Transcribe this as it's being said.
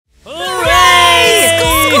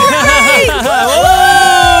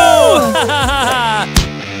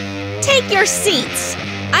your seats!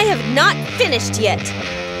 I have not finished yet!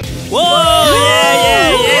 Whoa!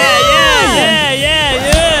 Yeah!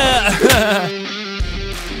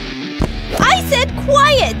 I said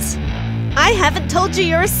quiet! I haven't told you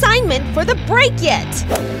your assignment for the break yet!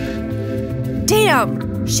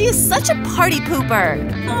 Damn! She is such a party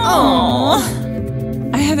pooper! Aww.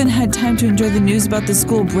 I haven't had time to enjoy the news about the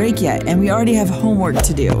school break yet, and we already have homework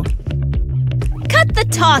to do. Cut the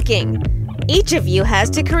talking! Each of you has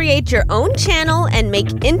to create your own channel and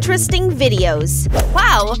make interesting videos.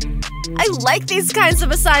 Wow! I like these kinds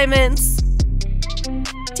of assignments!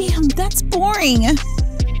 Damn, that's boring!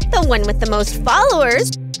 The one with the most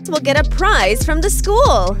followers will get a prize from the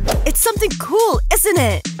school. It's something cool, isn't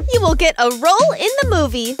it? You will get a role in the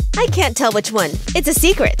movie. I can't tell which one. It's a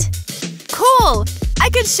secret. Cool! I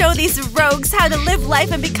can show these rogues how to live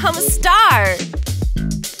life and become a star!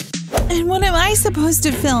 And what am I supposed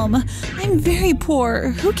to film? I'm very poor.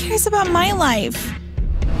 Who cares about my life?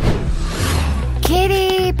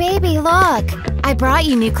 Kitty, baby, look! I brought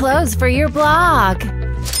you new clothes for your blog.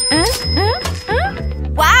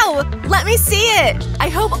 Wow! Let me see it! I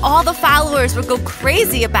hope all the followers will go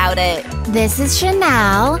crazy about it. This is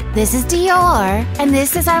Chanel, this is Dior, and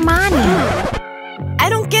this is Armani. I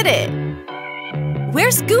don't get it.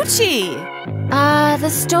 Where's Gucci? The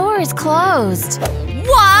store is closed.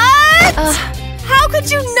 What? How could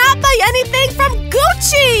you not buy anything from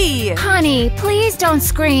Gucci? Honey, please don't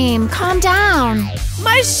scream. Calm down.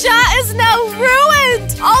 My shot is now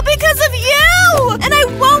ruined! All because of you! And I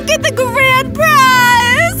won't get the grand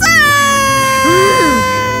prize!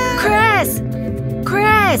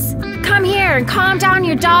 Chris! Come here and calm down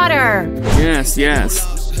your daughter. Yes.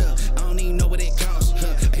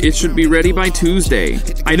 It should be ready by Tuesday.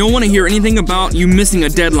 I don't want to hear anything about you missing a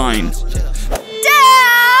deadline. Dad!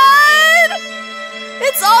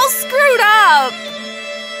 It's all screwed up!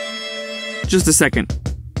 Just a second.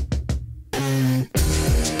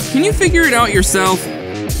 Can you figure it out yourself?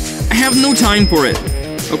 I have no time for it.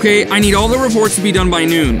 Okay, I need all the reports to be done by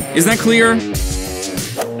noon. Is that clear?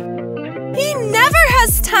 He never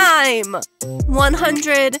has time!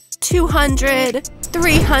 100, 200,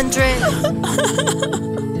 300.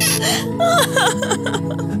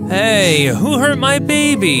 Hey, who hurt my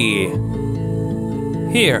baby?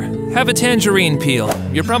 Here, have a tangerine peel.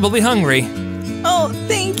 You're probably hungry. Oh,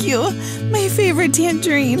 thank you. My favorite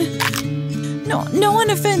tangerine. No one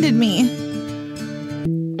offended me.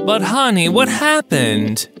 But honey, what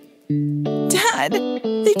happened? Dad,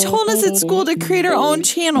 they told us at school to create our own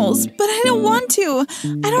channels, but I don't want to.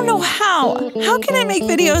 I don't know how. How can I make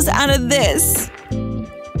videos out of this?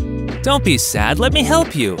 Don't be sad, let me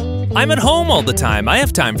help you. I'm at home all the time, I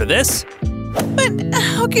have time for this. But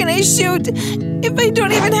how can I shoot if I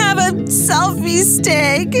don't even have a selfie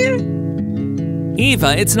stick?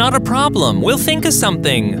 Eva, it's not a problem. We'll think of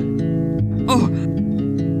something.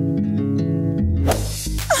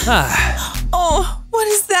 Oh, what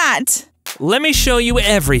is that? Let me show you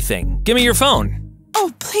everything. Give me your phone.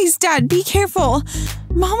 Oh, please, Dad, be careful.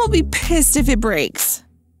 Mom will be pissed if it breaks.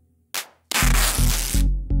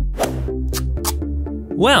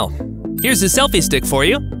 Well, here's a selfie stick for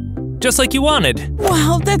you. Just like you wanted.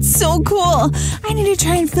 Wow, that's so cool. I need to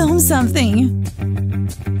try and film something.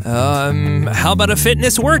 How about a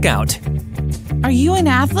fitness workout? Are you an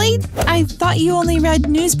athlete? I thought you only read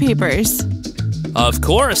newspapers. Of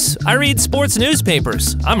course, I read sports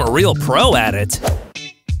newspapers. I'm a real pro at it.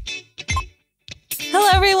 Hello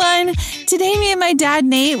everyone! Today me and my dad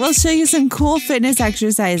Nate will show you some cool fitness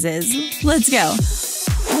exercises. Let's go.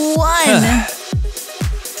 1,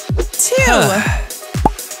 2.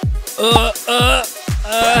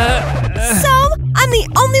 So, I'm the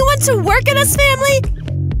only one to work in this family?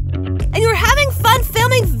 And you're having fun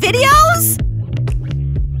filming videos?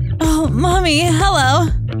 Oh, Mommy, hello.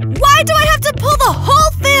 Why do I have to pull the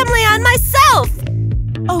whole family on myself?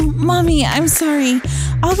 Oh, Mommy, I'm sorry.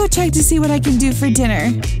 I'll go check to see what I can do for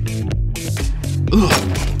dinner.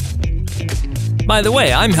 By the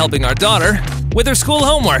way, I'm helping our daughter with her school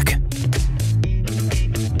homework.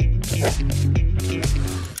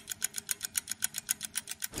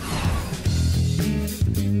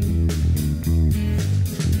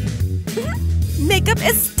 Makeup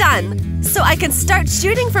is done, so I can start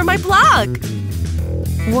shooting for my blog.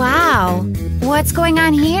 Wow, what's going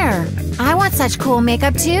on here? I want such cool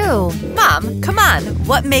makeup too. Mom, come on,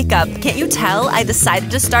 what makeup? Can't you tell I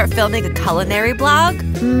decided to start filming a culinary blog?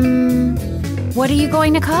 What are you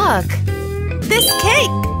going to cook? This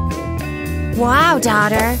cake! Wow,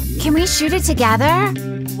 daughter, can we shoot it together?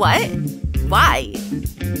 What? Why?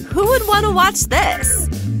 Who would want to watch this?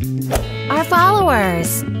 Our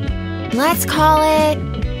followers. Let's call it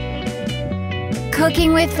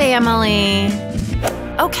cooking with family.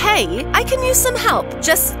 Okay, I can use some help.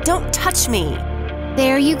 Just don't touch me.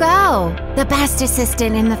 There you go. The best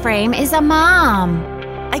assistant in the frame is a mom.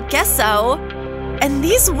 I guess so. And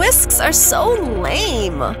these whisks are so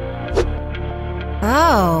lame.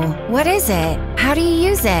 Oh, what is it? How do you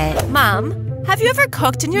use it? Mom, have you ever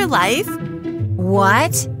cooked in your life?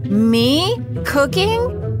 What? Me?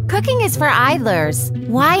 Cooking? Cooking is for idlers.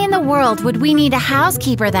 Why in the world would we need a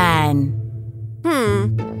housekeeper then?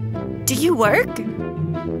 Do you work?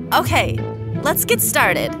 Okay, let's get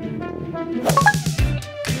started.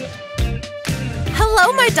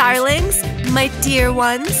 Hello, my darlings, my dear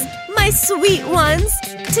ones, my sweet ones.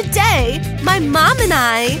 Today, my mom and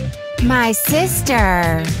I… My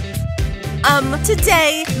sister.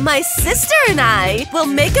 Today, my sister and I will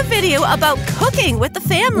make a video about cooking with the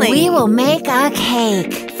family. We will make a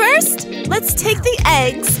cake. First, let's take the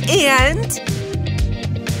eggs and…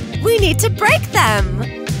 we need to break them.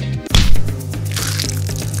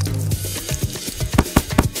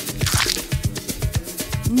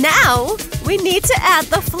 Now, we need to add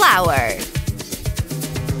the flour.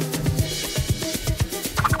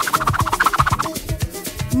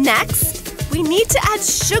 Next, we need to add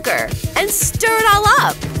sugar and stir it all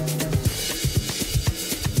up.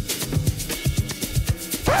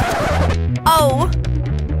 Oh,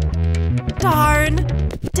 darn.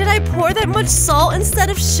 Did I pour that much salt instead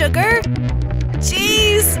of sugar?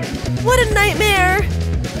 Jeez, what a nightmare.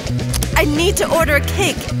 I need to order a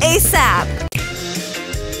cake ASAP.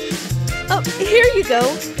 Oh, here you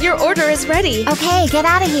go. Your order is ready. Okay, get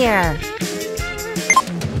out of here.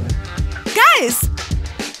 Guys,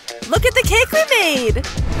 look at the cake we made.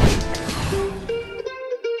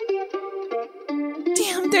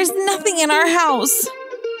 Damn, there's nothing in our house.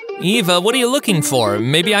 Eva, what are you looking for?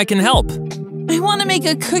 Maybe I can help. I want to make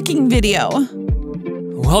a cooking video.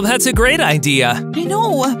 Well, that's a great idea. I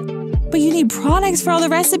know, but you need products for all the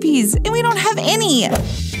recipes, and we don't have any.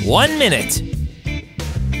 1 minute.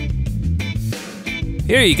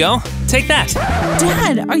 Here you go. Take that.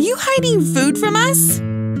 Dad, are you hiding food from us?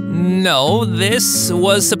 No, this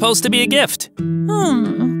was supposed to be a gift.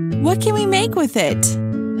 What can we make with it?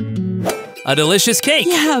 A delicious cake.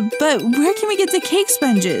 Yeah, but where can we get the cake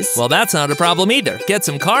sponges? Well, that's not a problem either. Get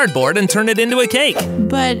some cardboard and turn it into a cake.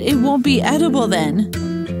 But it won't be edible then.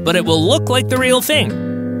 But it will look like the real thing.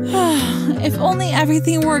 If only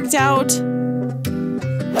everything worked out.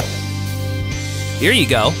 Here you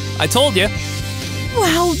go. I told you.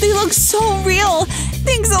 Wow, they look so real.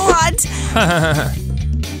 Thanks a lot.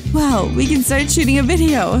 Wow, we can start shooting a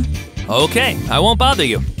video. Okay, I won't bother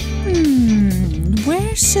you.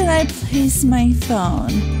 Where should I place my phone?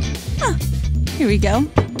 Here we go.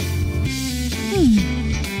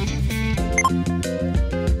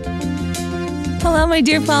 Hello, my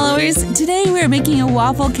dear followers. Today we're making a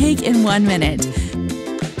waffle cake in 1 minute.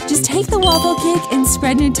 Just take the waffle cake and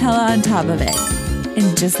spread Nutella on top of it.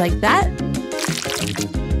 And just like that,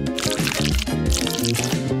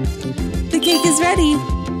 the cake is ready.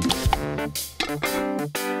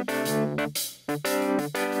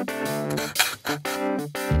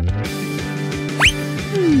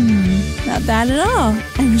 Not bad at all.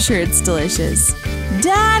 I'm sure it's delicious.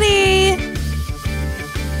 Daddy!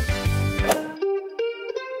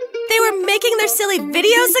 They were making their silly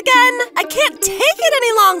videos again? I can't take it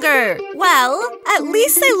any longer. Well, at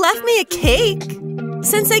least they left me a cake.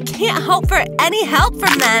 Since I can't hope for any help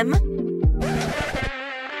from them.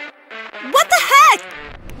 What the heck?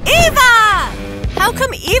 Eva! How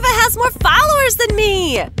come Eva has more followers than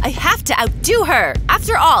me? I have to outdo her.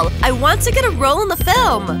 After all, I want to get a role in the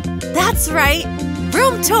film. That's right,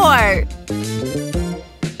 room tour.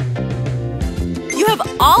 You have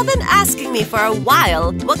all been asking me for a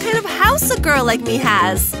while what kind of house a girl like me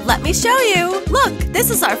has. Let me show you. Look, this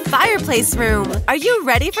is our fireplace room. Are you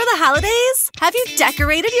ready for the holidays? Have you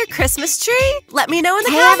decorated your Christmas tree? Let me know in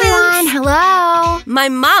the comments. Hey everyone, hello. My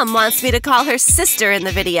mom wants me to call her sister in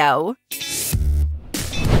the video.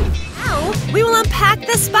 Now, we will unpack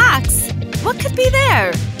this box. What could be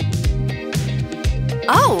there?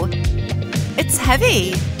 Oh, it's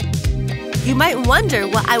heavy. You might wonder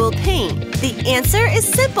what I will paint. The answer is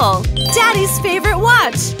simple. Daddy's favorite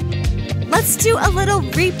watch. Let's do a little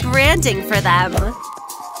rebranding for them.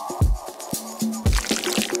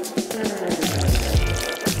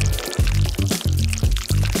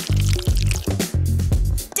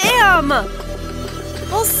 Damn!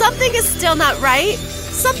 Well, something is still not right.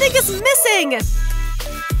 Something is missing.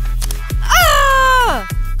 Ah!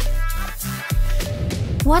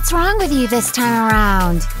 What's wrong with you this time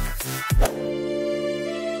around?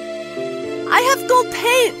 I have gold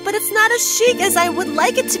paint, but it's not as chic as I would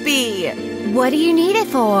like it to be. What do you need it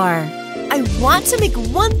for? I want to make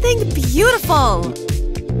one thing beautiful.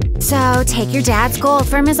 So, take your dad's gold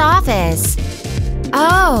from his office.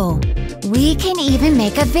 Oh, we can even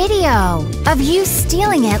make a video of you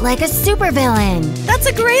stealing it like a supervillain. That's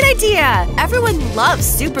a great idea. Everyone loves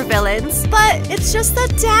supervillains, but it's just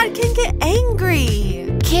that Dad can get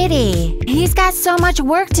angry. Kitty, he's got so much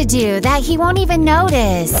work to do that he won't even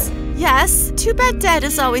notice. Yes, too bad Dad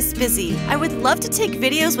is always busy. I would love to take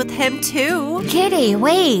videos with him too. Kitty,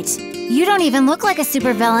 wait. You don't even look like a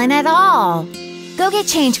supervillain at all. Go get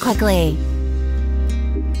changed quickly.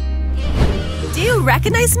 Do you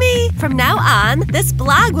recognize me? From now on, this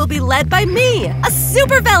blog will be led by me, a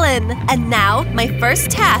supervillain. And now, my first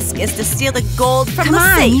task is to steal the gold from Come the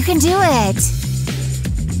on, safe. you can do it.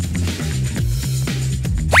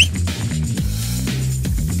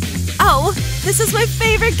 Oh, this is my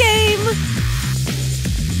favorite game.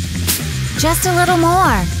 Just a little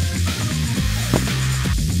more.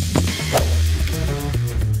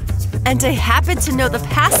 And I happen to know the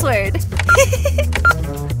password.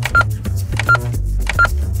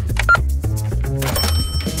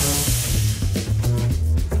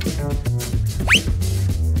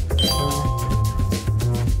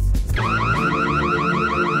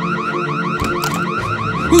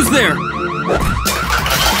 Who's there?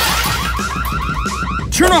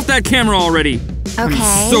 Turn off that camera already. Okay.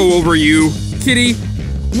 I'm so over you. Kitty,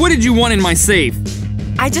 what did you want in my safe?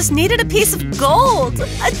 I just needed a piece of gold.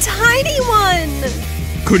 A tiny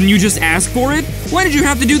one. Couldn't you just ask for it? Why did you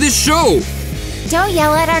have to do this show? Don't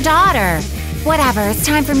yell at our daughter. Whatever, it's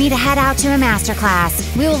time for me to head out to a master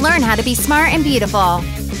class. We will learn how to be smart and beautiful.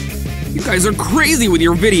 You guys are crazy with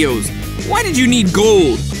your videos. Why did you need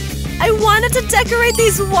gold? I wanted to decorate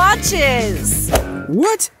these watches.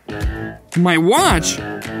 What? My watch?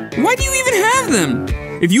 Why do you even have them?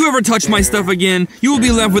 If you ever touch my stuff again, you will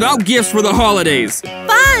be left without gifts for the holidays.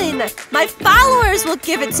 Fine! My followers will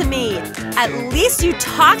give it to me. At least you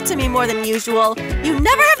talk to me more than usual. You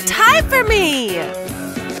never have time for me.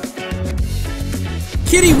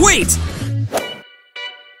 Kitty, wait!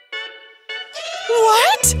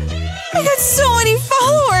 What? I got so many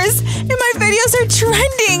followers, and my videos are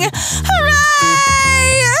trending! Hooray!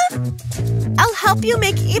 I'll help you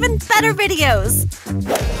make even better videos.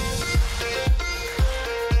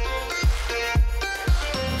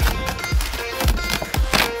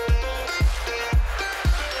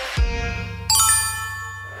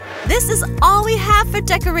 This is all we have for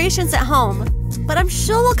decorations at home, but I'm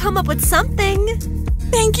sure we'll come up with something.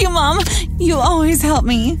 Thank you, Mom. You always help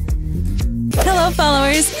me. Hello,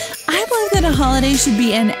 followers. I believe that a holiday should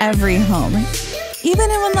be in every home, even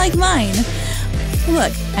in one like mine.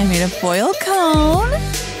 Look, I made a foil cone.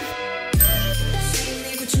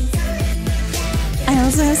 I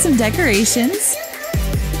also have some decorations.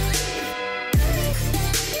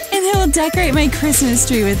 And I will decorate my Christmas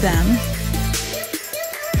tree with them.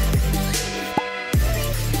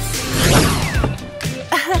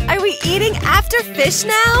 Are we eating after fish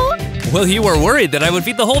now? Well, you were worried that I would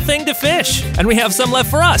feed the whole thing to fish. And we have some left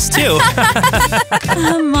for us, too.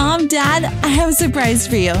 Mom, Dad, I have a surprise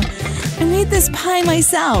for you. I made this pie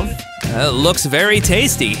myself. Looks very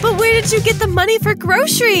tasty. But where did you get the money for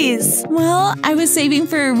groceries? Well, I was saving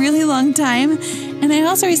for a really long time, and I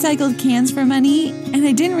also recycled cans for money, and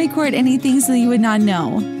I didn't record anything so you would not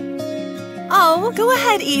know. Oh, go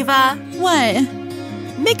ahead, Eva. What?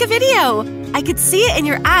 Make a video. I could see it in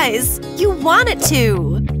your eyes. You want it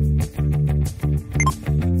to.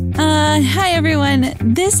 Hi everyone.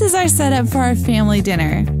 This is our setup for our family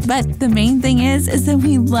dinner. But the main thing is that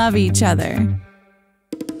we love each other.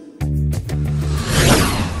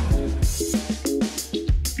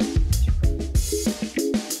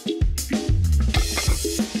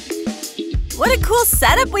 What a cool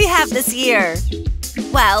setup we have this year.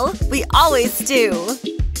 Well, we always do.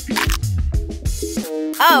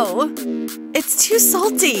 Oh, it's too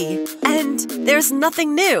salty. And there's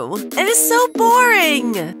nothing new. It is so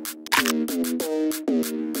boring.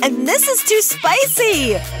 And this is too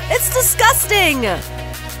spicy. It's disgusting.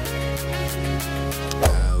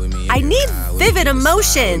 I need vivid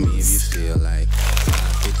emotions.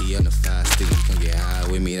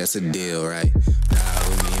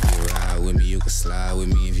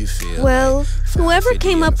 Well, whoever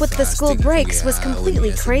came up with the school breaks was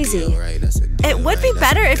completely crazy. It would be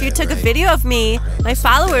better if you took a video of me. My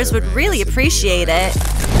followers would really appreciate it.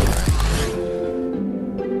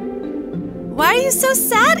 Why are you so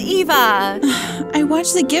sad, Eva? I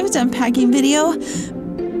watched the gift unpacking video,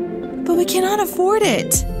 but we cannot afford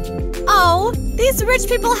it. Oh, these rich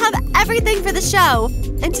people have everything for the show,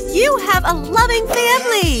 and you have a loving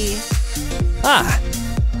family.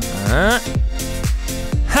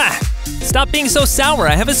 Ha! Stop being so sour.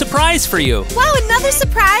 I have a surprise for you. Wow, another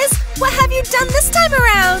surprise? What have you done this time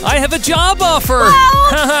around? I have a job offer.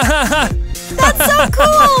 Wow! That's so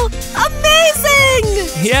cool! Amazing!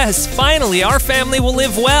 Yes, finally, our family will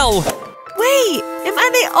live well. Wait, am I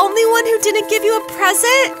the only one who didn't give you a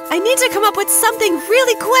present? I need to come up with something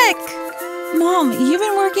really quick. Mom, you've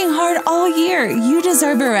been working hard all year. You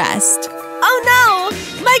deserve a rest. Oh no!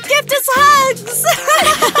 My gift is hugs!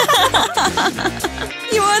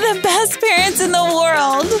 You are the best parents in the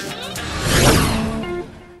world.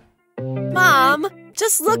 Mom,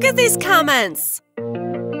 just look at these comments.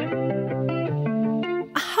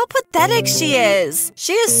 How pathetic she is.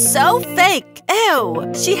 She is so fake.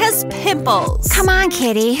 Ew, she has pimples. Come on,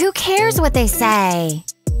 Kitty. Who cares what they say?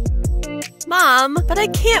 Mom, but I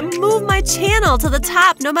can't move my channel to the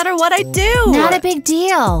top no matter what I do. Not a big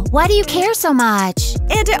deal. Why do you care so much?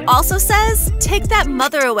 And it also says, take that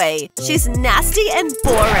mother away. She's nasty and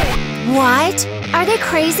boring. What? Are they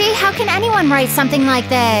crazy? How can anyone write something like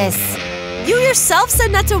this? You yourself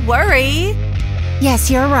said not to worry.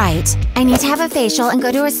 Yes, you're right. I need to have a facial and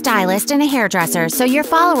go to a stylist and a hairdresser so your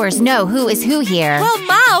followers know who is who here. Well,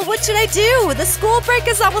 Ma, what should I do? The school break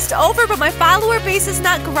is almost over, but my follower base is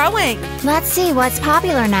not growing. Let's see what's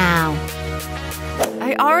popular now.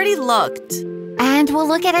 I already looked. And we'll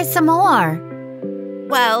look at it some more.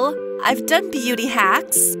 Well, I've done beauty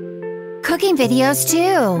hacks. Cooking videos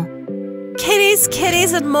too. Kitties,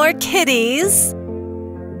 kitties, and more kitties.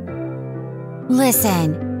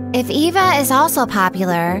 Listen. If Eva is also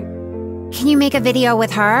popular, can you make a video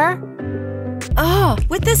with her? Oh,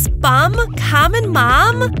 with this bum, common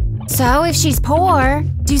mom? So if she's poor,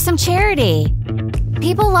 do some charity.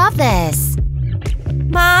 People love this.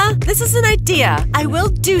 Ma, this is an idea. I will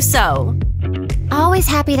do so. Always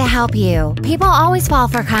happy to help you. People always fall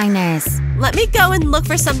for kindness. Let me go and look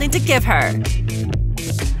for something to give her.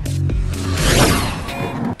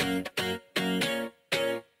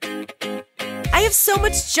 I have so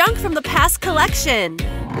much junk from the past collection.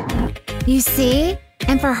 You see?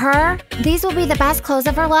 And for her, these will be the best clothes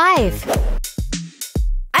of her life.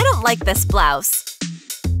 I don't like this blouse.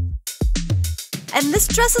 And this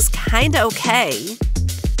dress is kinda okay.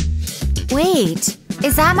 Wait,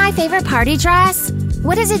 is that my favorite party dress?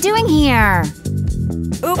 What is it doing here?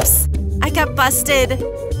 Oops, I got busted.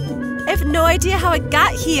 I have no idea how it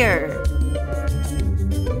got here.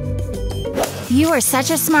 You are such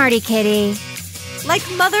a smarty, Kitty. Like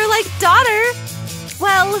mother, like daughter.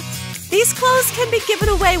 Well, these clothes can be given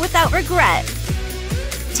away without regret.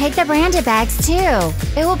 Take the branded bags too.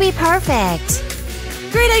 It will be perfect.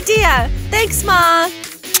 Great idea. Thanks, Ma.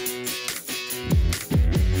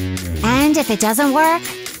 And if it doesn't work,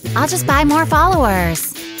 I'll just buy more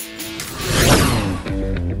followers.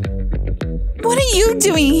 What are you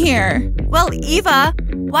doing here? Well, Eva,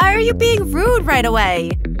 why are you being rude right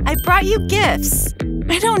away? I brought you gifts.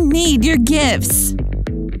 I don't need your gifts.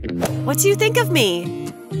 What do you think of me?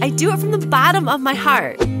 I do it from the bottom of my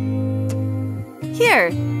heart.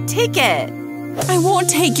 Here, take it. I won't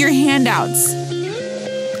take your handouts.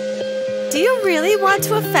 Do you really want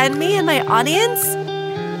to offend me and my audience?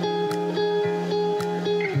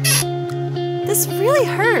 This really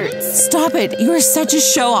hurts. Stop it. You are such a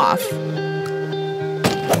show-off.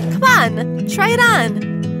 Come on, try it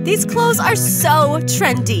on. These clothes are so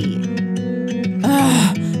trendy.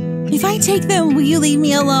 Ugh. If I take them, will you leave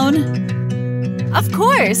me alone? Of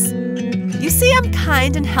course. You see, I'm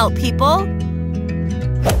kind and help people.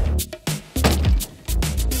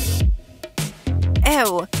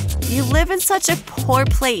 Ew, you live in such a poor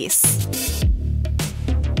place.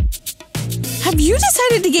 Have you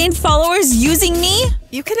decided to gain followers using me?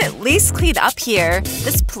 You can at least clean up here.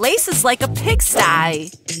 This place is like a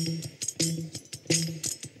pigsty.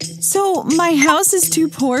 So, my house is too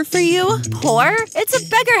poor for you? Poor? It's a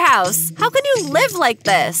beggar house. How can you live like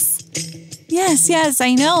this? Yes,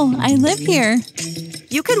 I know. I live here.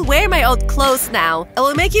 You can wear my old clothes now. It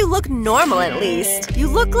will make you look normal at least. You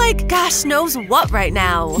look like gosh knows what right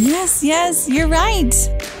now. Yes, you're right.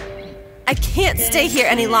 I can't stay here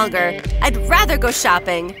any longer. I'd rather go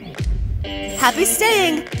shopping. Happy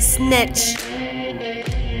staying, snitch.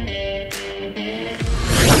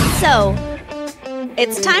 So,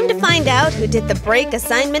 it's time to find out who did the break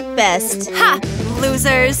assignment best. Ha!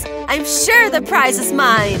 Losers! I'm sure the prize is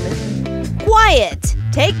mine. Quiet!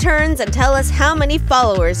 Take turns and tell us how many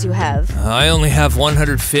followers you have. I only have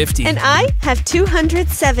 150. And I have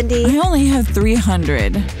 270. I only have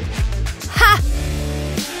 300. Ha!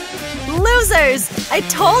 Losers! I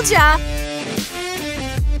told ya!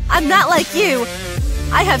 I'm not like you.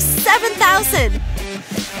 I have 7,000.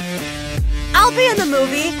 I'll be in the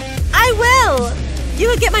movie. I will. You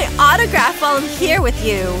would get my autograph while I'm here with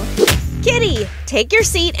you. Kitty, take your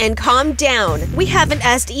seat and calm down. We haven't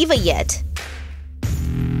asked Eva yet.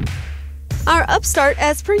 Our upstart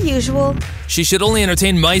as per usual. She should only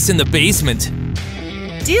entertain mice in the basement.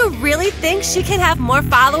 Do you really think she can have more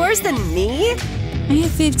followers than me? I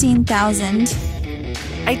have 15,000.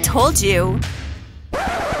 I told you.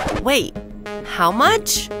 Wait, how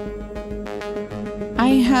much? I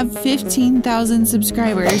have 15,000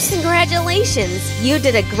 subscribers. Congratulations, you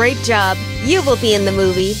did a great job. You will be in the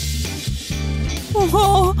movie.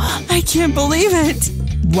 Oh, I can't believe it.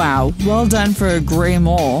 Wow, well done for a gray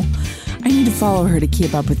mole. I need to follow her to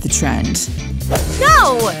keep up with the trend.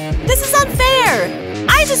 No! This is unfair!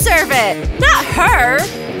 I deserve it, not her!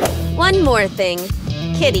 One more thing.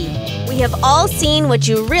 Kitty, we have all seen what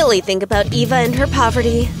you really think about Eva and her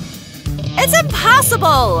poverty. It's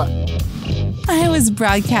impossible! I was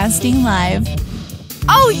broadcasting live.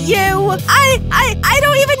 Oh, you! I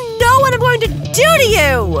don't even know what I'm going to do to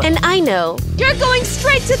you! And I know. You're going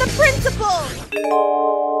straight to the principal!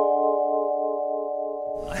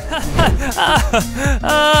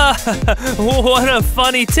 What a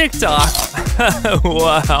funny TikTok.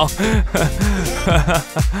 Wow.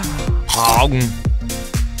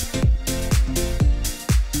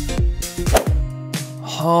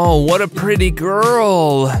 Oh, what a pretty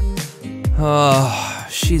girl. Oh,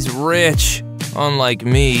 she's rich, unlike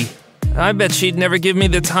me. I bet she'd never give me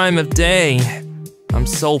the time of day. I'm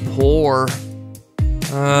so poor.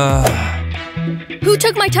 Who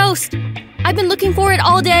took my toast? I've been looking for it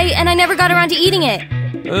all day and I never got around to eating it.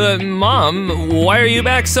 Mom, why are you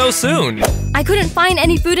back so soon? I couldn't find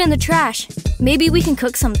any food in the trash. Maybe we can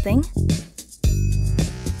cook something.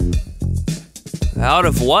 Out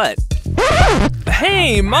of what?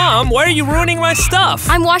 Hey, Mom, why are you ruining my stuff?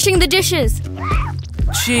 I'm washing the dishes.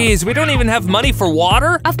 Jeez, we don't even have money for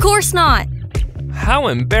water? Of course not. How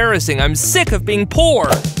embarrassing, I'm sick of being poor.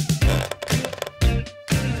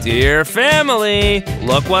 Dear family,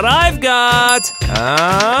 look what I've got.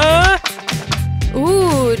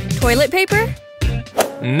 Ooh, toilet paper?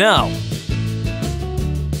 No.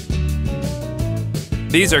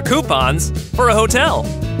 These are coupons for a hotel.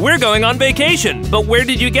 We're going on vacation, but where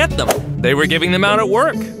did you get them? They were giving them out at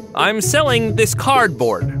work. I'm selling this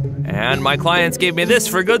cardboard, and my clients gave me this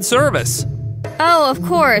for good service. Oh, of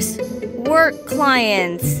course. Work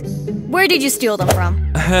clients. Where did you steal them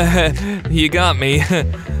from? You got me.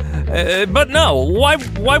 But no,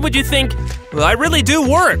 why would you think I really do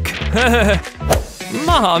work?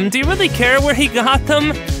 Mom, do you really care where he got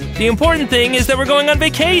them? The important thing is that we're going on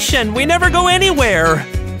vacation. We never go anywhere.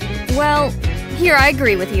 Well, here, I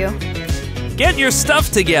agree with you. Get your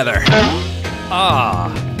stuff together.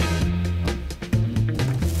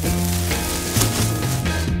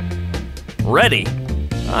 Ready.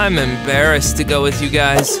 I'm embarrassed to go with you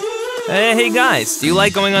guys. Hey guys, do you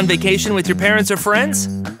like going on vacation with your parents or friends?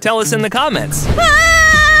 Tell us in the comments.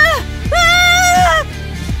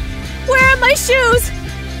 Where are my shoes?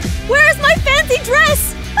 Where's my fancy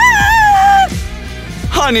dress?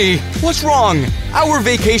 Honey, what's wrong? Our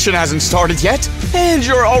vacation hasn't started yet, and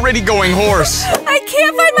you're already going hoarse. I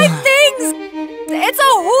can't find my things! It's a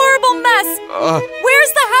horrible mess!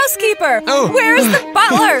 Where's the housekeeper? Oh. Where's the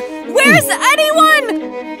butler? Where's anyone?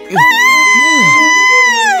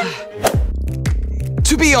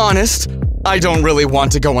 To be honest, I don't really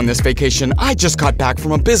want to go on this vacation. I just got back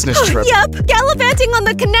from a business trip. Yep, gallivanting on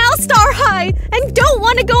the Canal Star High, and don't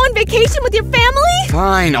want to go on vacation with your family?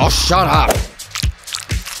 Fine, I'll shut up.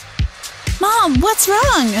 Mom, what's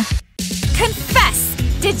wrong? Confess!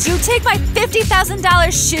 Did you take my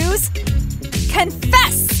 $50,000 shoes?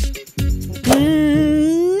 Confess!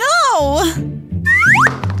 No!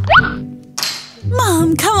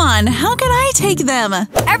 Mom, come on, how can I take them?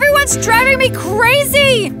 Everyone's driving me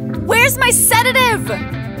crazy! Where's my sedative?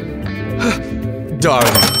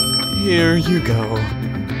 Darling, here you go.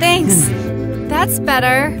 Thanks. That's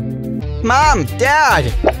better. Mom,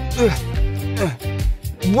 Dad!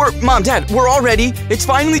 Mom, Dad, we're all ready. It's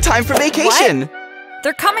finally time for vacation. What?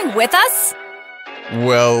 They're coming with us?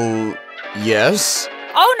 Well, yes.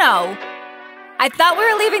 Oh no! I thought we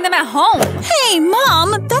were leaving them at home. Hey,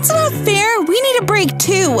 Mom, that's not fair. We need a break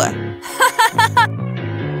too.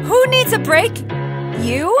 Who needs a break?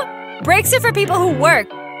 You? Breaks are for people who work,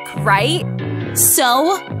 right?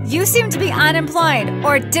 So? You seem to be unemployed,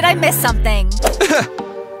 or did I miss something?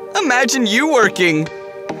 Imagine you working.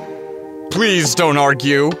 Please don't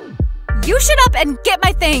argue. You shut up and get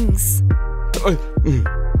my things.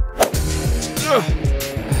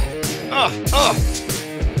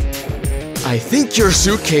 I think your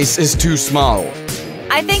suitcase is too small.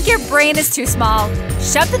 I think your brain is too small.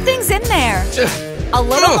 Shove the things in there. A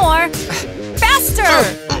little more. Faster!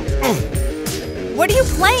 What are you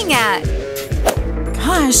playing at?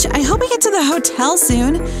 Gosh, I hope we get to the hotel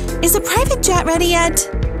soon. Is the private jet ready yet?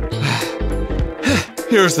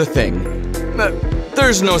 Here's the thing.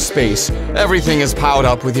 There's no space. Everything is piled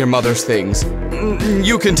up with your mother's things.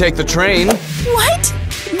 You can take the train. What?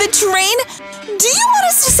 The train? Do you want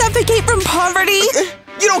us to suffocate from poverty?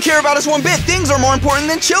 You don't care about us one bit. Things are more important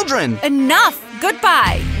than children. Enough!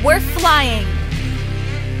 Goodbye! We're flying!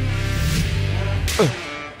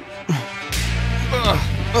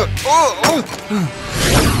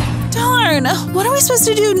 Darn! What are we supposed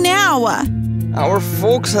to do now? Our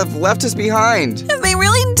folks have left us behind. Have they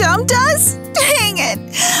really dumped us? Dang it!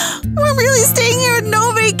 We're really staying here with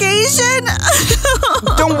no vacation?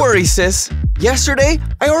 Don't worry, sis. Yesterday,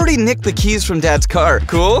 I already nicked the keys from Dad's car.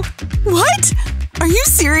 Cool? What? Are you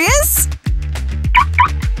serious?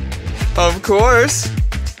 Of course.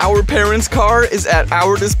 Our parents' car is at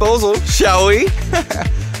our disposal, shall we?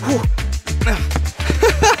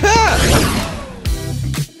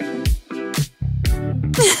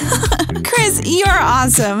 Chris, you're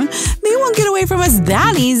awesome. They won't get away from us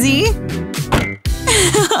that easy.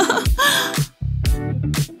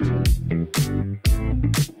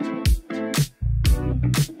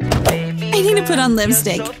 I need to put on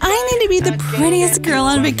lipstick. I need to be the prettiest girl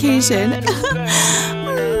on vacation.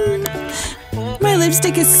 My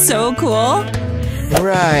lipstick is so cool.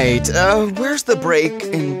 Right. Where's the brake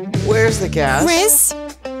and where's the gas? Chris,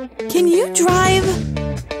 can you drive?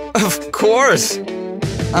 Of course.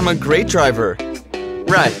 I'm a great driver.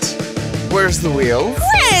 Right. Where's the wheel?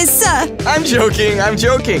 Chris! I'm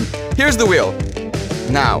joking. Here's the wheel.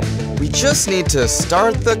 Now, we just need to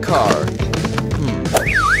start the car.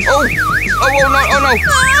 Oh no.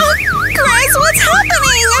 Chris, what's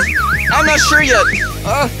happening? I'm not sure yet.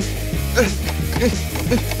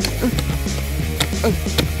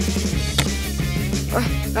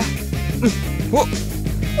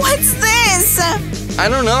 What's this? I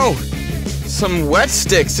don't know. Some wet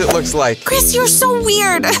sticks, it looks like. Chris, you're so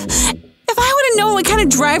weird. If I would have known what kind of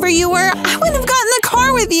driver you were, I wouldn't have gotten the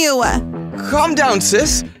car with you. Calm down,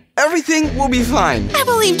 sis. Everything will be fine. I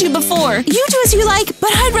believed you before. You do as you like,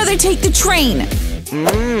 but I'd rather take the train.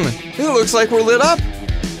 It looks like we're lit up.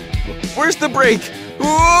 Where's the brake?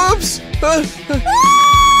 Whoops!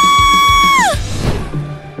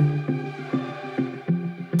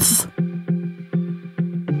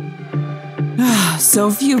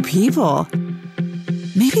 So few people.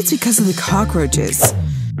 Maybe it's because of the cockroaches.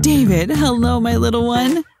 David, hello, my little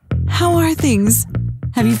one. How are things?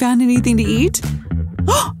 Have you found anything to eat?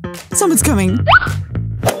 Oh, someone's coming.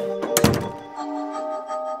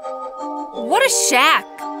 What a shack!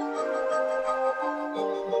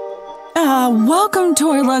 Welcome to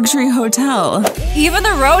our luxury hotel. Even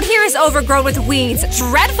the road here is overgrown with weeds.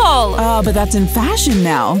 Dreadful! But that's in fashion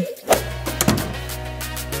now.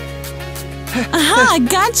 Aha,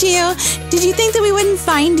 got you. Did you think that we wouldn't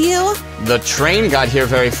find you? The train got here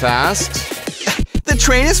very fast. The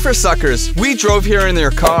train is for suckers. We drove here in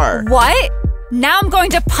their car. What? Now I'm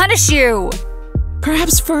going to punish you!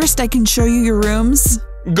 Perhaps first I can show you your rooms?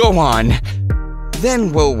 Go on.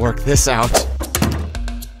 Then we'll work this out.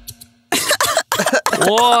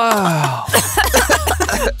 Wow.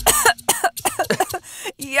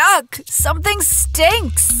 Yuck! Something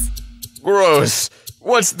stinks! Gross.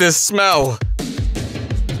 What's this smell?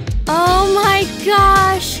 Oh my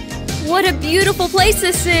gosh! What a beautiful place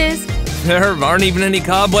this is! There aren't even any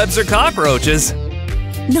cobwebs or cockroaches.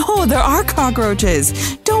 No, there are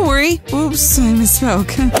cockroaches. Don't worry. Oops, I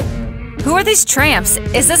misspoke. Who are these tramps?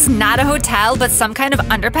 Is this not a hotel, but some kind of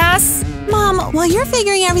underpass? Mom, while you're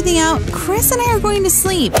figuring everything out, Chris and I are going to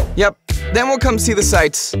sleep. Yep. Then we'll come see the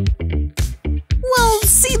sights. We'll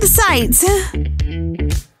see the sights.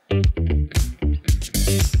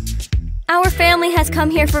 Our family has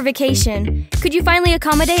come here for vacation. Could you finally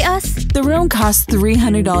accommodate us? The room costs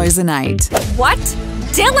 $300 a night. What?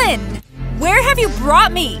 Dylan! Where have you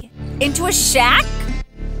brought me? Into a shack?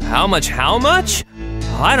 How much?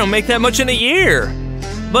 I don't make that much in a year.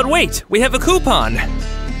 But wait, we have a coupon.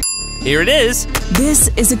 Here it is. This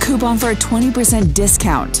is a coupon for a 20%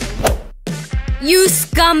 discount. You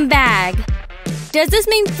scumbag! Does this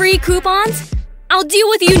mean free coupons? I'll deal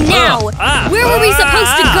with you now! Where were we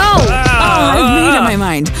supposed to go? I've made up my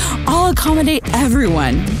mind. I'll accommodate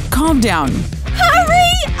everyone. Calm down.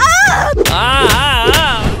 Hurry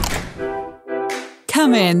up!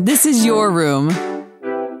 Come in. This is your room.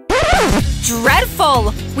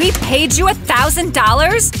 Dreadful! We paid you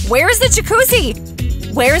 $1,000? Where's the jacuzzi?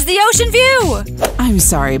 Where's the ocean view? I'm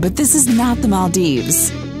sorry, but this is not the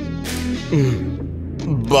Maldives.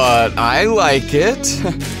 but I like it.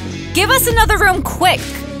 Give us another room quick!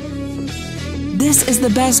 This is the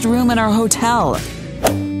best room in our hotel.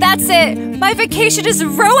 That's it! My vacation is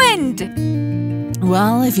ruined!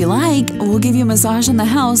 Well, if you like, we'll give you a massage in the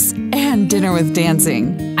house and dinner with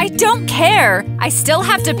dancing. I don't care! I still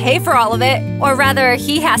have to pay for all of it. Or rather,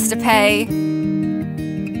 he has to pay.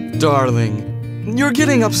 Darling, you're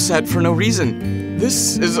getting upset for no reason.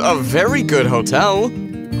 This is a very good hotel.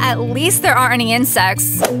 At least there aren't any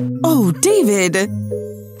insects. Oh, David!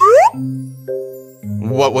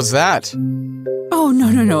 What was that? Oh,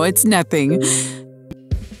 no, it's nothing.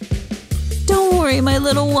 Don't worry, my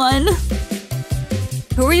little one.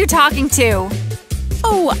 Who are you talking to?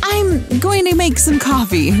 Oh, I'm going to make some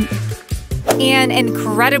coffee. An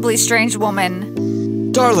incredibly strange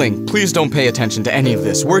woman. Darling, please don't pay attention to any of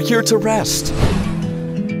this. We're here to rest.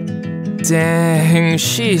 Dang,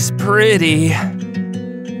 she's pretty.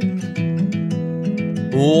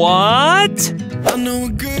 What? I know a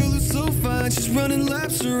girl who's so fine, she's running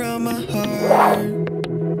laps around my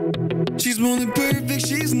heart. She's more than perfect,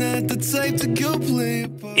 she's not the type to go play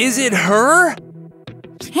apart. Is it her?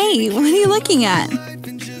 Hey, what are you looking at?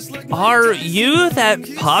 Are you that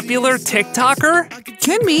popular TikToker?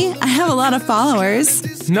 Could be. I have a lot of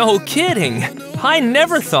followers. No kidding. I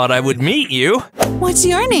never thought I would meet you. What's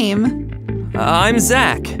your name? I'm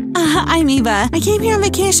Zach. I'm Eva. I came here on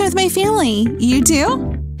vacation with my family. You too?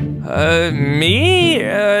 Me?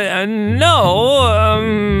 No,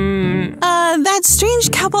 That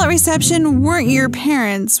strange couple at reception weren't your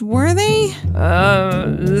parents, were they?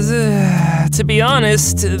 To be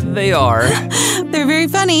honest, they are. They're very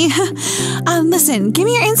funny. Listen, give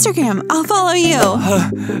me your Instagram. I'll follow you.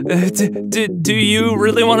 Do you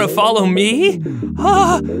really want to follow me?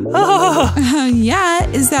 Yeah,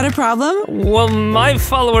 is that a problem? Well, my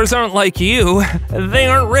followers aren't like you. They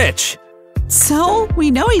aren't rich. So,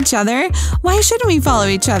 we know each other. Why shouldn't we follow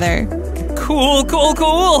each other? Cool.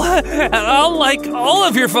 I'll like all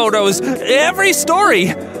of your photos, every story.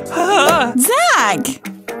 Zach!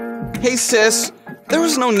 Hey, sis. There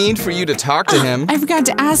was no need for you to talk to him. I forgot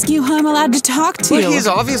to ask you who I'm allowed to talk to. But he's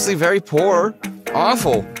obviously very poor.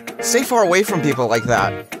 Awful. Stay far away from people like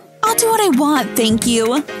that. I'll do what I want, thank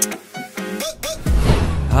you.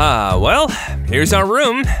 Well, here's our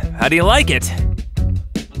room. How do you like it?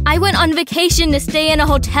 I went on vacation to stay in a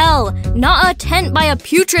hotel, not a tent by a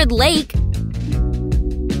putrid lake.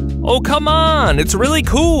 Oh, come on. It's really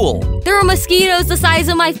cool. There are mosquitoes the size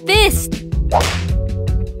of my fist.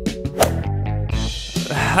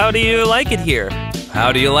 How do you like it here?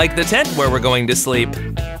 How do you like the tent where we're going to sleep?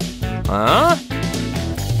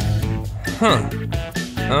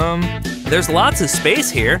 There's lots of space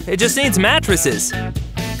here. It just needs mattresses.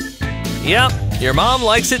 Yep, your mom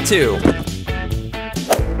likes it too.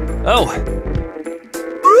 Oh.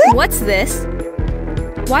 What's this?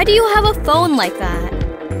 Why do you have a phone like that?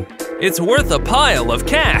 It's worth a pile of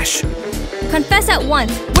cash. Confess at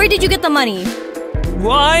once. Where did you get the money?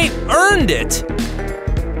 Why, earned it.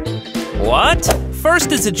 What?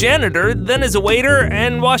 First as a janitor, then as a waiter,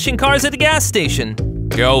 and washing cars at a gas station.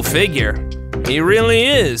 Go figure. He really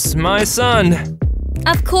is my son.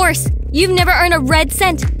 Of course. You've never earned a red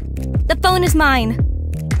cent. The phone is mine.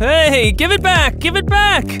 Hey, give it back! Give it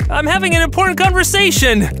back! I'm having an important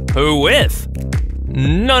conversation! Who with?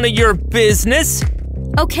 None of your business!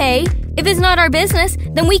 Okay, if it's not our business,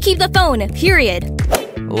 then we keep the phone, period.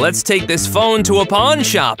 Let's take this phone to a pawn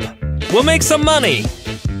shop. We'll make some money.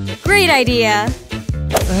 Great idea.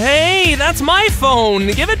 Hey, that's my phone!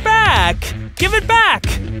 Give it back! Give it back!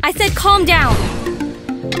 I said calm down.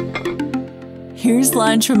 Here's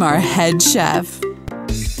lunch from our head chef.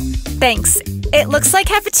 Thanks. It looks like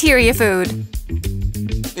cafeteria food.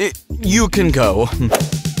 You can go.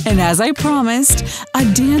 And as I promised, a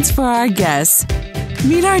dance for our guests.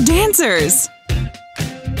 Meet our dancers.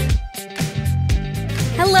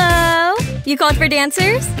 Hello? You called for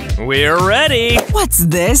dancers? We're ready. What's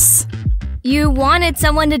this? You wanted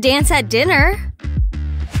someone to dance at dinner.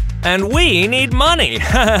 And we need money.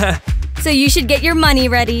 So you should get your money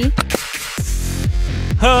ready.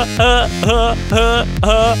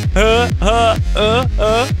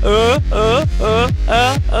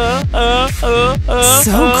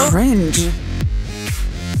 So cringe.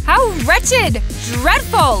 How wretched!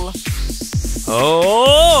 Dreadful!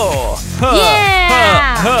 Oh!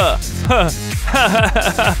 Yeah!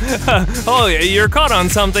 Oh, you're caught on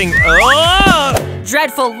something. Oh!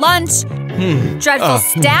 Dreadful lunch. Dreadful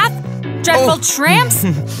staff. Dreadful tramps.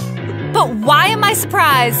 But why am I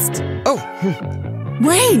surprised?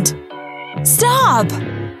 Wait! Stop!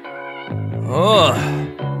 Oh.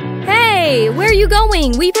 Hey, where are you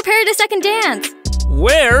going? We prepared a second dance.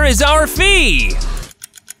 Where is our fee?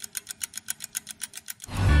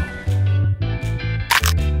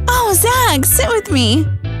 Oh, Zach, sit with me.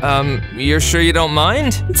 You're sure you don't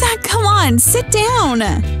mind? Zach, come on, sit down.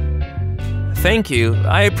 Thank you,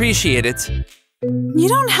 I appreciate it. You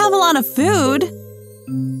don't have a lot of food.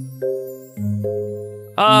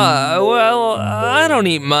 Well, I don't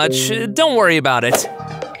eat much. Don't worry about it.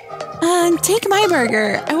 Take my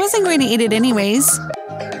burger. I wasn't going to eat it anyways.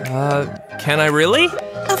 Can I really?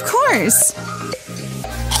 Of course.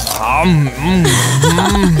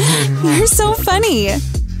 You're so funny.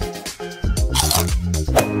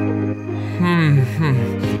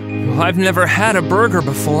 I've never had a burger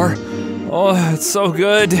before. Oh, it's so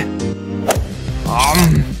good.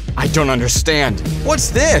 I don't understand. What's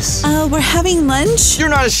this? We're having lunch? You're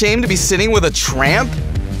not ashamed to be sitting with a tramp?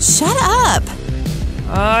 Shut up.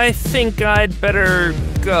 I think I'd better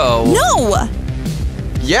go. No!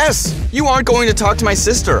 Yes, you aren't going to talk to my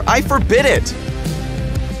sister. I forbid it.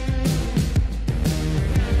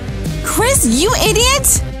 Chris, you idiot!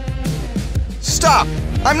 Stop!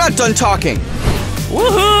 I'm not done talking.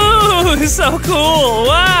 Woohoo! So cool!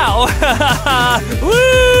 Wow!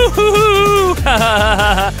 Woohoo!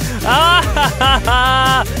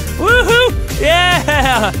 Woohoo!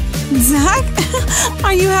 Yeah! Zach,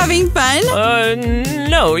 are you having fun?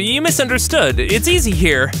 No, you misunderstood. It's easy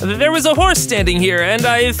here. There was a horse standing here, and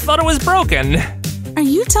I thought it was broken. Are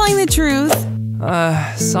you telling the truth?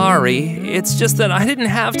 Sorry. It's just that I didn't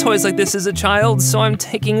have toys like this as a child, so I'm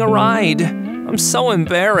taking a ride. I'm so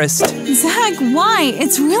embarrassed. Zach, why?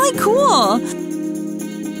 It's really cool.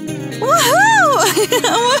 Woohoo!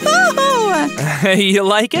 Woohoo! You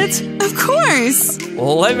like it? Of course.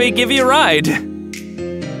 Well, let me give you a ride.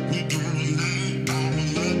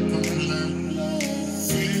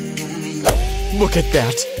 Look at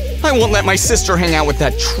that. I won't let my sister hang out with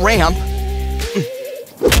that tramp.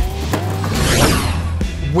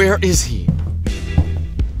 Where is he?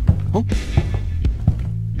 Oh.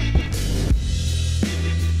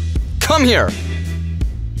 Come here.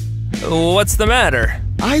 What's the matter?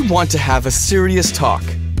 I want to have a serious talk.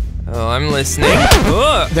 Oh, I'm listening.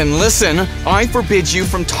 Then listen, I forbid you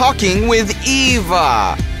from talking with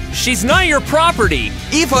Eva. She's not your property.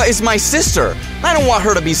 Eva is my sister. I don't want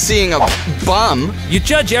her to be seeing a bum. You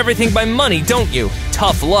judge everything by money, don't you?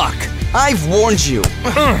 Tough luck. I've warned you.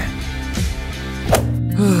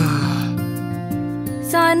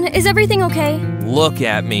 Son, is everything okay? Look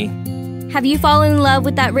at me. Have you fallen in love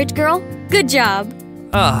with that rich girl? Good job.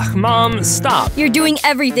 Ugh, Mom, stop. You're doing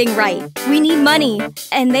everything right. We need money,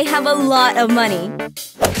 and they have a lot of money.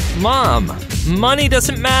 Mom, money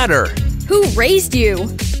doesn't matter. Who raised you?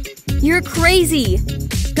 You're crazy.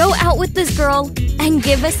 Go out with this girl and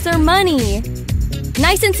give us their money.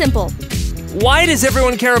 Nice and simple. Why does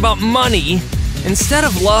everyone care about money instead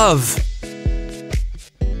of love?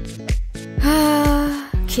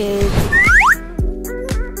 Kids.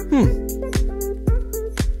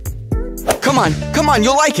 Come on,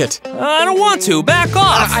 you'll like it. I don't want to. Back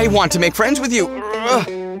off. I want to make friends with you.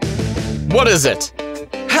 What is it?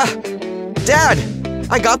 Ha! Dad,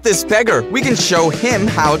 I got this beggar. We can show him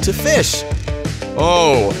how to fish.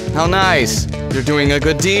 Oh, how nice. You're doing a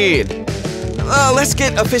good deed. Let's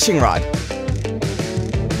get a fishing rod.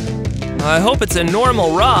 I hope it's a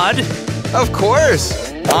normal rod. Of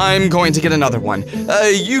course. I'm going to get another one.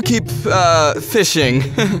 You keep, fishing.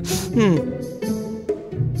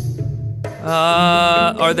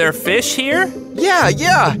 Are there fish here? Yeah.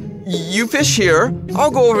 You fish here.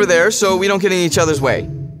 I'll go over there so we don't get in each other's way.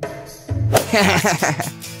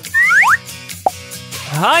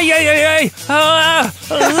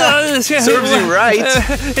 Serves you right.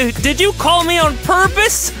 Did you call me on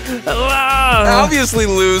purpose? Obviously,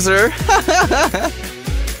 loser.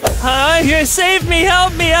 You saved me,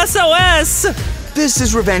 help me, SOS! This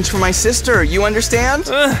is revenge for my sister, you understand?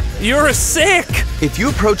 You're sick! If you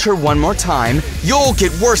approach her one more time, you'll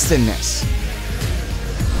get worse than this.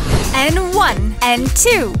 And 1, and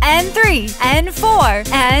 2, and 3, and 4,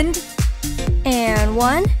 and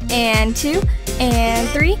 1, and 2, and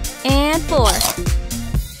 3, and 4.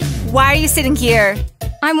 Why are you sitting here?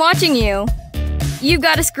 I'm watching you. You've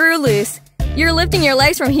got a screw loose. You're lifting your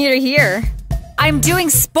legs from here to here. I'm doing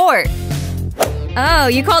sport. Oh,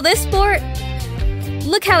 you call this sport?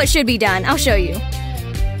 Look how it should be done. I'll show you.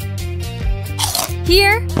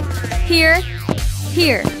 Here, here,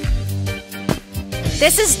 here.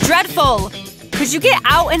 This is dreadful. Could you get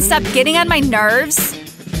out and stop getting on my nerves?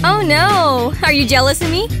 Oh no! Are you jealous of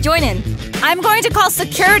me? Join in. I'm going to call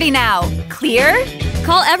security now. Clear?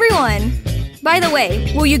 Call everyone. By the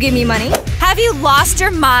way, will you give me money? Have you lost your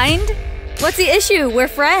mind? What's the issue? We're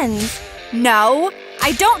friends. No,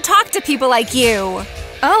 I don't talk to people like you.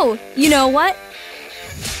 Oh, you know what?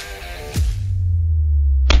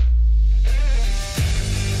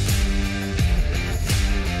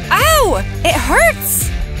 Ow! It hurts!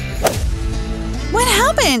 What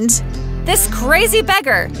happened? This crazy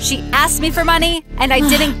beggar. She asked me for money, and I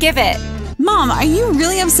didn't give it. Mom, are you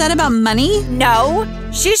really upset about money? No,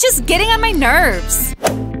 she's just getting on my nerves.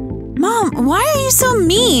 Mom, why are you so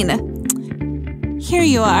mean? Here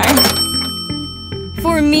you are.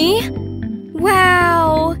 For me?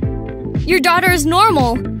 Wow. Your daughter is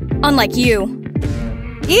normal, unlike you.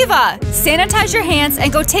 Eva, sanitize your hands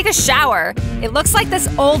and go take a shower. It looks like this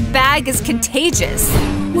old bag is contagious.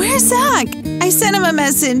 Where's Zach? I sent him a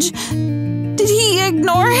message. Did he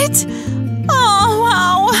ignore it? Oh,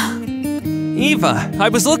 wow. Eva, I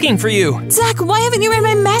was looking for you. Zach, why haven't you read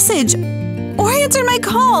my message? Or answered my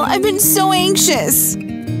call? I've been so anxious.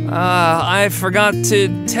 I forgot to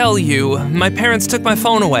tell you. My parents took my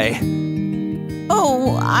phone away.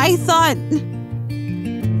 Oh, I thought…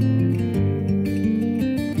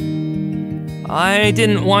 I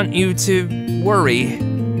didn't want you to worry.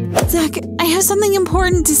 Zach, I have something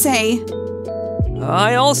important to say.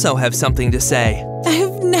 I also have something to say.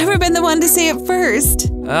 I've never been the one to say it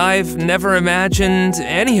first. I've never imagined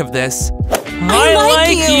any of this. I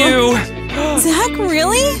like you! Zach,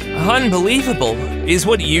 really? Unbelievable. Is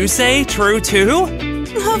what you say true too?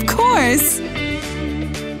 Of course.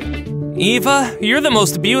 Eva, you're the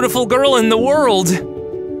most beautiful girl in the world.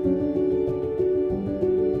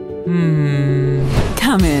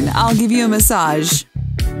 Come in, I'll give you a massage.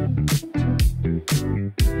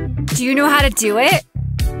 Do you know how to do it?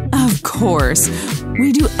 Of course.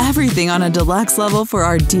 We do everything on a deluxe level for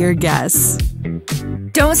our dear guests.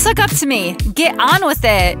 Don't suck up to me. Get on with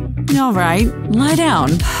it. All right, lie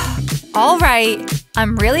down. All right.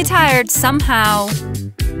 I'm really tired somehow.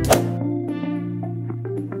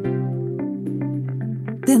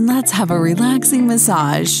 Then let's have a relaxing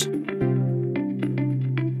massage.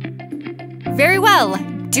 Very well.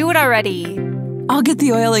 Do it already. I'll get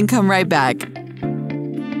the oil and come right back.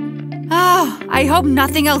 Oh, I hope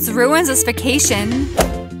nothing else ruins this vacation.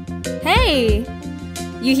 Hey!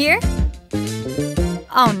 You here?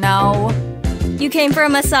 Oh no. You came for a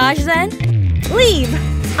massage then? Leave!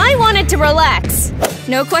 I wanted to relax.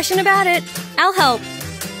 No question about it. I'll help.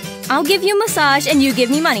 I'll give you a massage and you give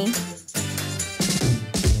me money.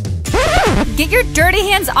 Get your dirty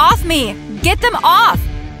hands off me! Get them off!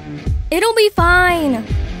 It'll be fine.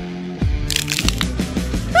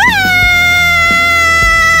 Ah!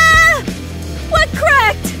 What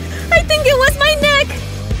cracked? I think it was my neck.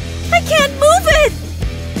 I can't move it.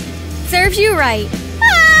 Serves you right.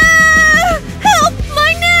 Ah! Help!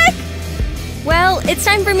 My neck! Well, it's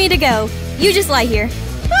time for me to go. You just lie here.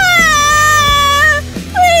 Ah!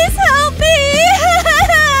 Please help me!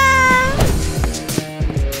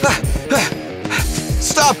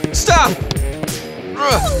 Stop! Stop!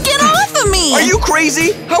 Get off of me! Are you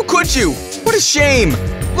crazy? How could you? What a shame!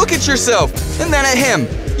 Look at yourself, and then at him.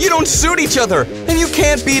 You don't suit each other, and you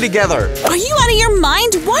can't be together. Are you out of your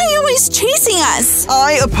mind? Why are you always chasing us?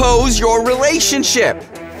 I oppose your relationship.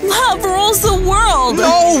 Love rules the world!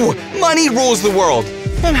 No! Money rules the world.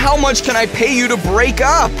 And how much can I pay you to break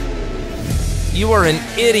up? You are an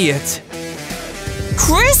idiot.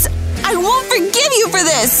 Chris, I won't forgive you for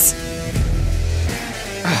this!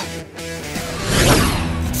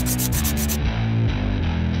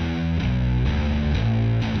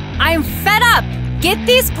 I'm fed up! Get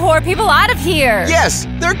these poor people out of here! Yes,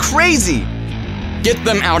 they're crazy. Get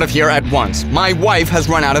them out of here at once. My wife has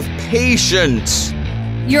run out of patience.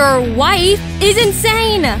 Your wife is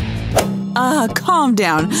insane! Calm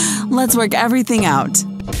down. Let's work everything out.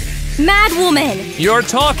 Mad woman! You're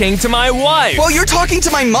talking to my wife! Well, you're talking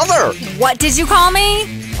to my mother. What did you call me?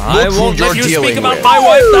 I Look who won't let you're you speak dealing about with. my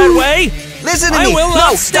wife that way! Listen to I me. will No,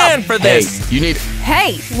 not stop. stand for this! Hey, you need…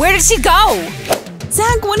 Hey, where did she go?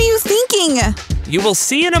 Zach, what are you thinking? You will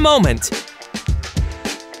see in a moment.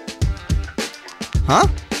 Huh?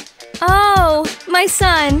 Oh, my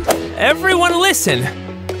son. Everyone listen.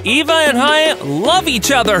 Eva and I love each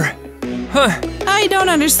other. Huh. I don't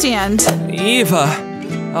understand. Eva,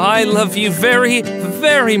 I love you very,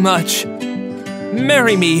 very much.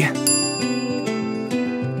 Marry me.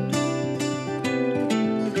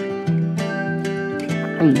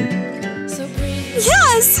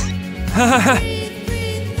 Yes!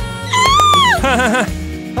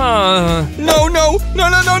 No, no, no,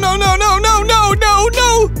 no, no, no, no, no, no, no, no,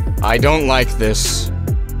 no! I don't like this.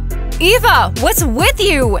 Eva, what's with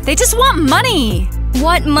you? They just want money.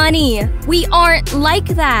 What money? We aren't like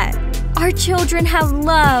that. Our children have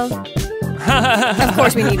love. Of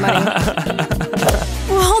course we need money.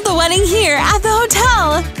 We'll hold the wedding here at the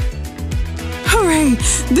hotel. Hooray!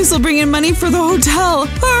 This will bring in money for the hotel.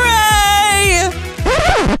 Hooray!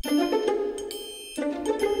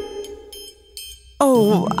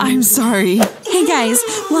 Oh, I'm sorry. Hey guys,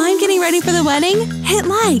 while I'm getting ready for the wedding, hit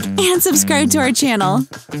like and subscribe to our channel.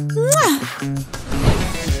 Mwah!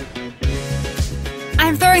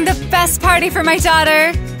 I'm throwing the best party for my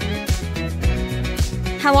daughter.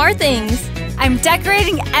 How are things? I'm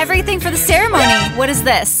decorating everything for the ceremony. What is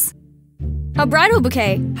this? A bridal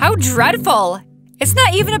bouquet. How dreadful. It's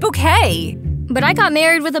not even a bouquet. But I got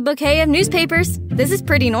married with a bouquet of newspapers. This is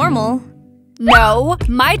pretty normal. No,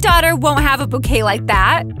 my daughter won't have a bouquet like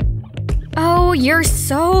that. Oh, you're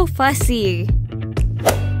so fussy.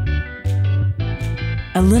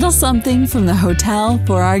 A little something from the hotel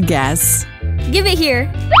for our guests. Give it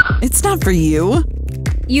here. It's not for you.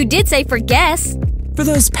 You did say for guests. For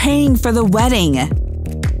those paying for the wedding.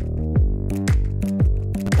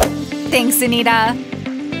 Thanks, Anita.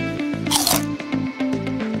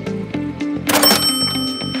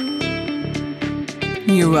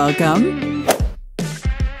 You're welcome.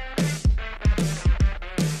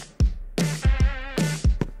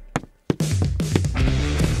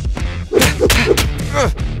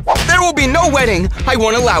 There will be no wedding. I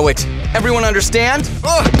won't allow it. Everyone understand?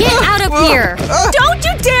 Get out of here! Don't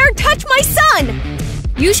you dare touch my son!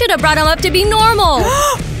 You should have brought him up to be normal.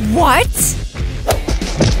 What?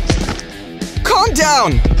 Calm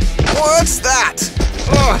down! What's that?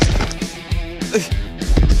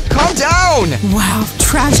 Calm down! Wow,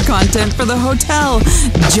 trash content for the hotel.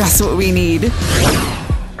 Just what we need.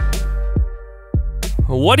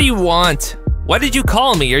 What do you want? Why did you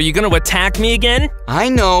call me? Are you gonna attack me again? I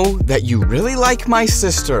know that you really like my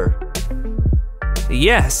sister.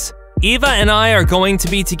 Yes, Eva and I are going to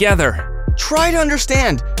be together. Try to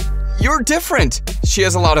understand. You're different. She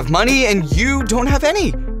has a lot of money and you don't have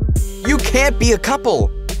any. You can't be a couple.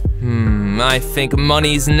 I think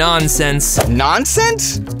money's nonsense.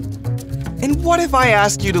 Nonsense? And what if I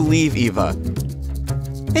ask you to leave Eva?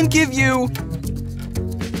 And give you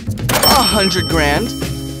 100 grand?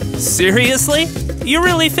 Seriously? You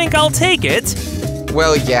really think I'll take it?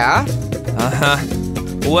 Well, yeah.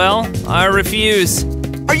 Well, I refuse.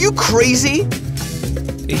 Are you crazy?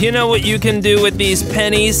 You know what you can do with these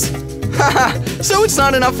pennies? Haha, so it's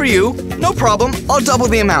not enough for you. No problem, I'll double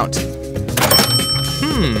the amount.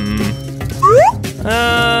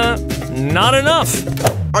 Not enough.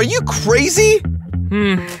 Are you crazy?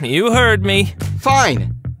 You heard me.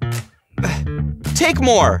 Fine. Take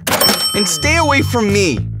more, and stay away from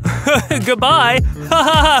me. Goodbye.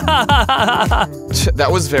 That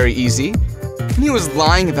was very easy. He was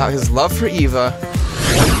lying about his love for Eva.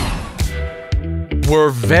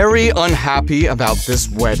 We're very unhappy about this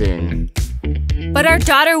wedding. But our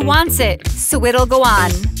daughter wants it, so it'll go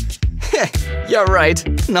on. Yeah, right.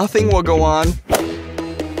 Nothing will go on.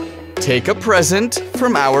 Take a present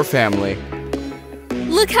from our family.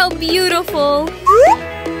 Look how beautiful.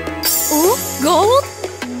 Ooh, gold?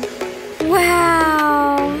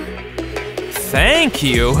 Wow. Thank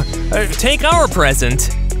you. Take our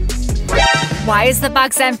present. Why is the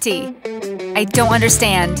box empty? I don't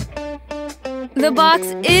understand. The box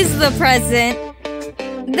is the present.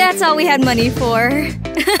 That's all we had money for.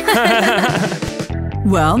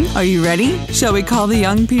 Well, are you ready? Shall we call the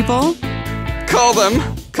young people? Call them.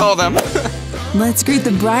 Call them. Let's greet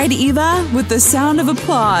the bride, Eva, with the sound of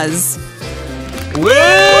applause. Whoa!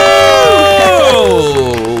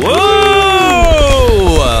 Whoa!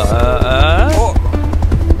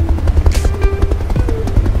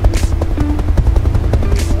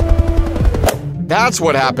 That's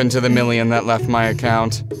what happened to the million that left my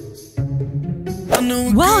account.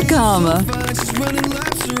 Welcome! She's running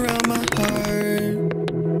laps around my heart.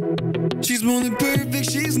 She's more than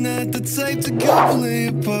perfect, she's not the type to go play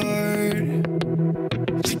a part.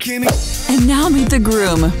 She came in. And now meet the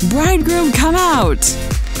groom. Bridegroom, come out!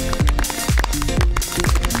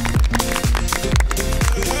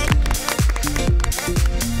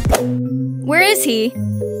 Where is he?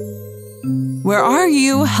 Where are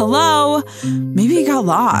you? Hello? Maybe you got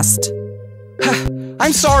lost.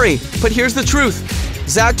 I'm sorry, but here's the truth.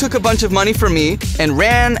 Zach took a bunch of money from me and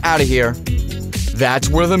ran out of here. That's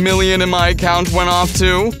where the million in my account went off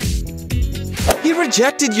to. He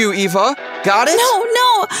rejected you, Eva. Got it?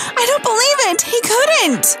 No, I don't believe it. He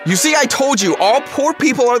couldn't. You see, I told you, all poor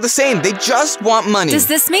people are the same. They just want money. Does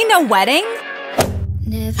this mean no wedding?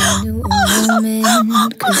 Never knew a woman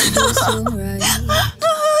could feel so right.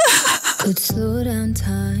 Could slow down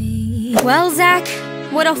time. Well, Zach,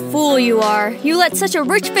 what a fool you are. You let such a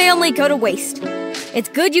rich family go to waste. It's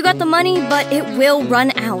good you got the money, but it will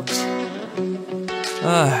run out.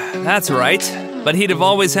 That's right. But he'd have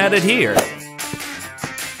always had it here.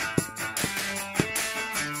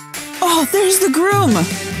 Oh, there's the groom.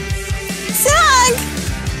 Zach!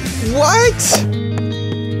 What?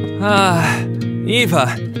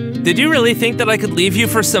 Eva, did you really think that I could leave you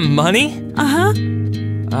for some money? Uh-huh.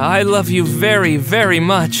 I love you very, very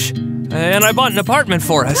much. And I bought an apartment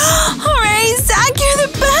for us. Hooray, Zach, you're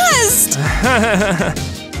the best!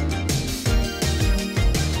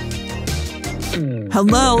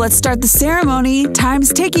 Hello, let's start the ceremony.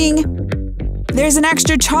 Time's ticking. There's an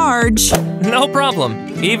extra charge. No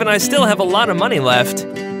problem. Eve and I still have a lot of money left.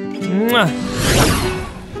 Mwah.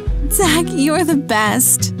 Zach, you're the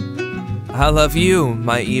best. I love you,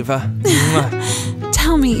 my Eva.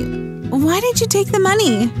 Tell me, why did you take the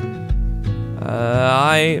money?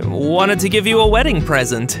 I wanted to give you a wedding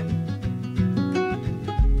present.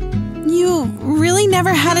 You really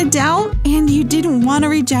never had a doubt and you didn't want to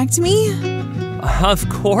reject me? Of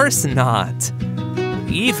course not.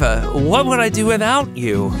 Eva, what would I do without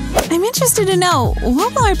you? I'm interested to know,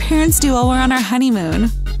 what will our parents do while we're on our honeymoon?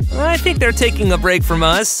 I think they're taking a break from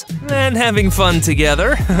us and having fun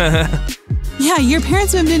together. Yeah, your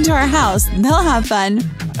parents moved into our house. They'll have fun.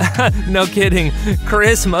 No kidding.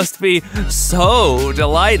 Chris must be so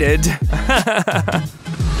delighted.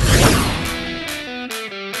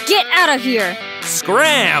 Get out of here!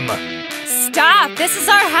 Scram! Stop! This is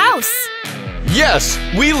our house! Yes,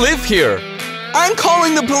 we live here. I'm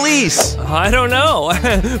calling the police. I don't know.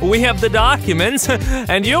 We have the documents,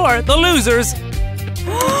 and you're the losers.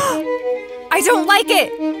 I don't like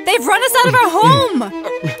it! They've run us out of our home!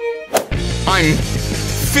 I'm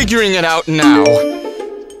figuring it out now.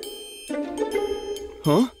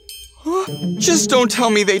 Huh? Just don't tell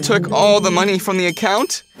me they took all the money from the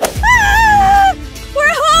account. Ah!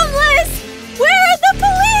 We're homeless! Where are the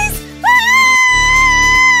police?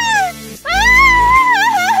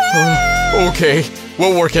 Ah! Okay,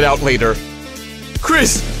 we'll work it out later.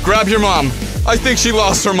 Chris, grab your mom. I think she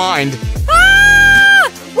lost her mind. Ah!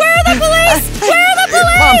 Where are the police? Where are the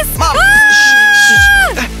police? Mom!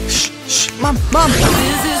 Ah! Shh! Mom!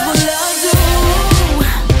 This is what love do.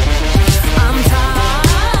 I'm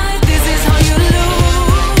tired. This is how you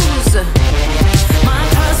lose. My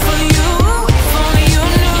trust for you, if only you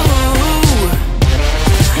knew.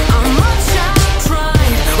 How much I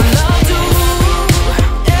tried, what love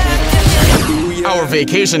do. Our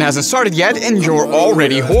vacation hasn't started yet, and you're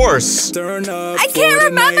already hoarse. I can't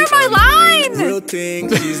remember my line. Real thing,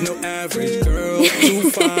 she's no average girl. Too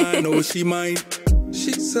fine, oh she might.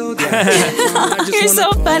 She's so You're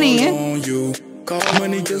so funny. Call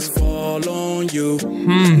money just fall on you.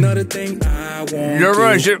 Another thing I want. You're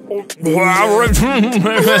right.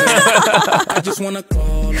 I just wanna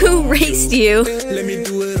call. Who raised you? Let me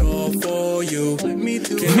do it all for you. Let me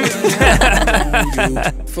do it all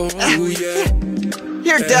for you, yeah.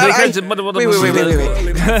 Here, Dad, wait.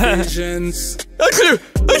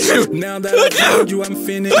 Now that I found you, I'm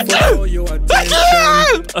finished for all your attention.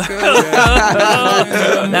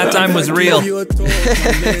 That time was real.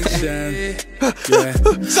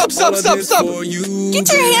 Stop. Get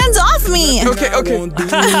your hands off me! Okay.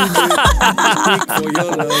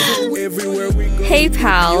 Hey,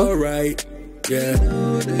 pal. Yeah.